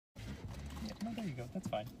there you go. That's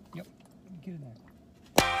fine. Yep. Get in there.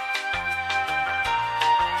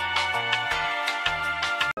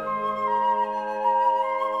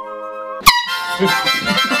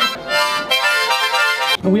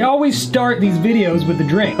 We always start these videos with a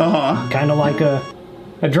drink. Kind of like a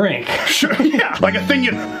drink. Sure, yeah, like a thing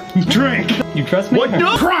you drink. You trust me? What?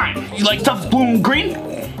 No. Prime. You like stuff blue and green?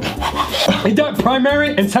 Is that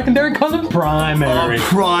primary and secondary color? Primary.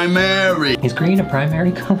 Primary. Is green a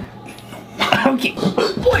primary color? Okay.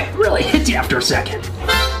 Boy, it really hits you after a second.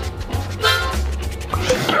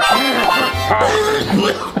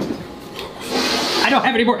 I don't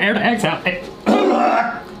have any more air to exhale.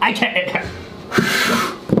 I can't.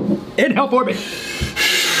 Inhale for me.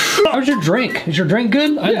 How's your drink? Is your drink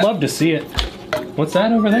good? Yeah. I'd love to see it. What's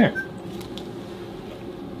that over there?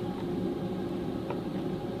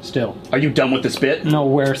 Still. Are you done with this bit? No,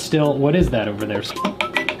 we're still. What is that over there?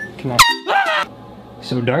 Come on.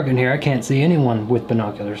 So dark in here, I can't see anyone with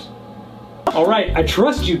binoculars. All right, I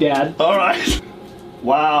trust you, Dad. All right.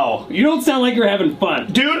 Wow. You don't sound like you're having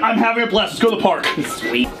fun. Dude, I'm having a blast. Let's go to the park.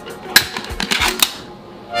 Sweet.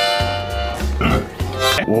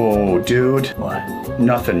 Whoa, dude. What?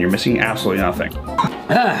 Nothing. You're missing absolutely nothing.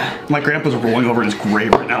 My grandpa's rolling over in his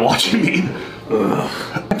grave right now watching me.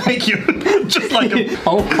 Thank you. Just like him.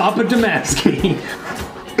 Oh, Papa Damaski.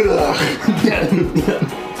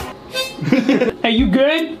 Hey, you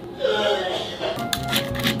good?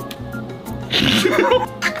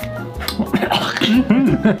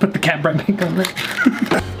 Put the cap right back on there.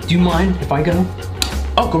 Do you mind if I go?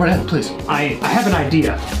 Oh, go right ahead, please. I have an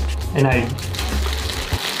idea, and I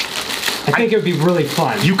think it would be really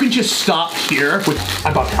fun. You can just stop here with...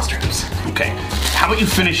 I bought costumes. Okay. How about you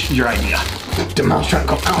finish your idea? The mouse trying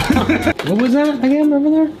to go out. What was that again over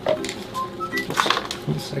there?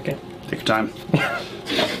 1 second. Take your time.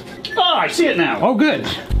 Oh, I see it now. Oh, good.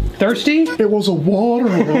 Thirsty? It was a water.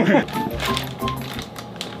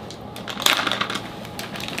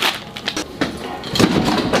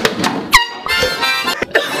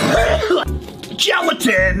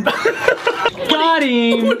 Gelatin! Got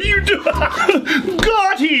him! What are you doing?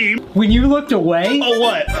 Got him! When you looked away... Oh,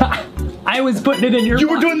 what? I was putting it in your... You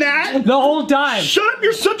were doing that? The whole time. Shut up,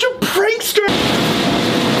 you're such a prankster!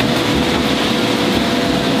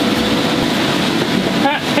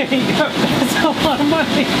 Hey, that's a lot of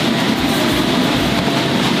money.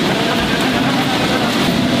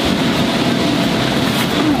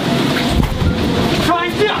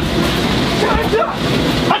 Time's up! Time's up!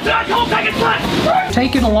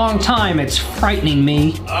 Taking a long time, it's frightening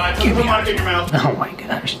me. Put the mic in your mouth. Oh my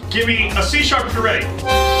gosh. Give me a C sharp if you're ready.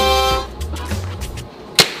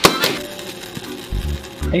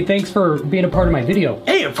 Hey, thanks for being a part of my video.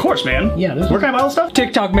 Hey, of course, man. Yeah, where can I buy all this stuff?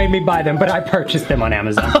 TikTok made me buy them, but I purchased them on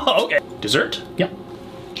Amazon. Oh, okay. Dessert? Yep.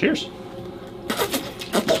 Cheers.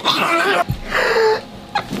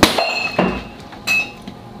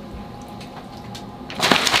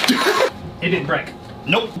 It didn't break.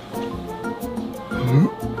 Nope.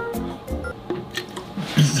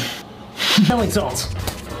 Smelling salts.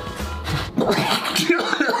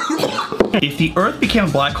 If the Earth became a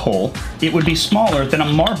black hole, it would be smaller than a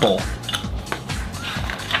marble.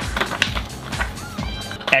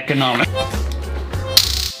 Economic.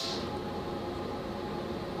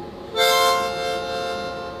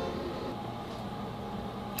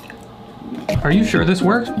 Are you sure this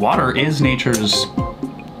works? Water is nature's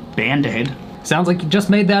Band-Aid. Sounds like you just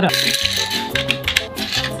made that up.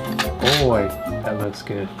 Boy, that looks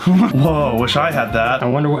good. Whoa, wish I had that. I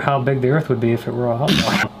wonder how big the Earth would be if it were a hot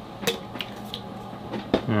dog.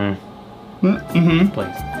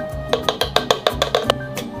 Please.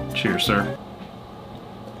 Cheers, sir.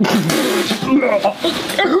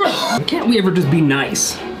 Can't we ever just be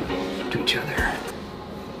nice to each other?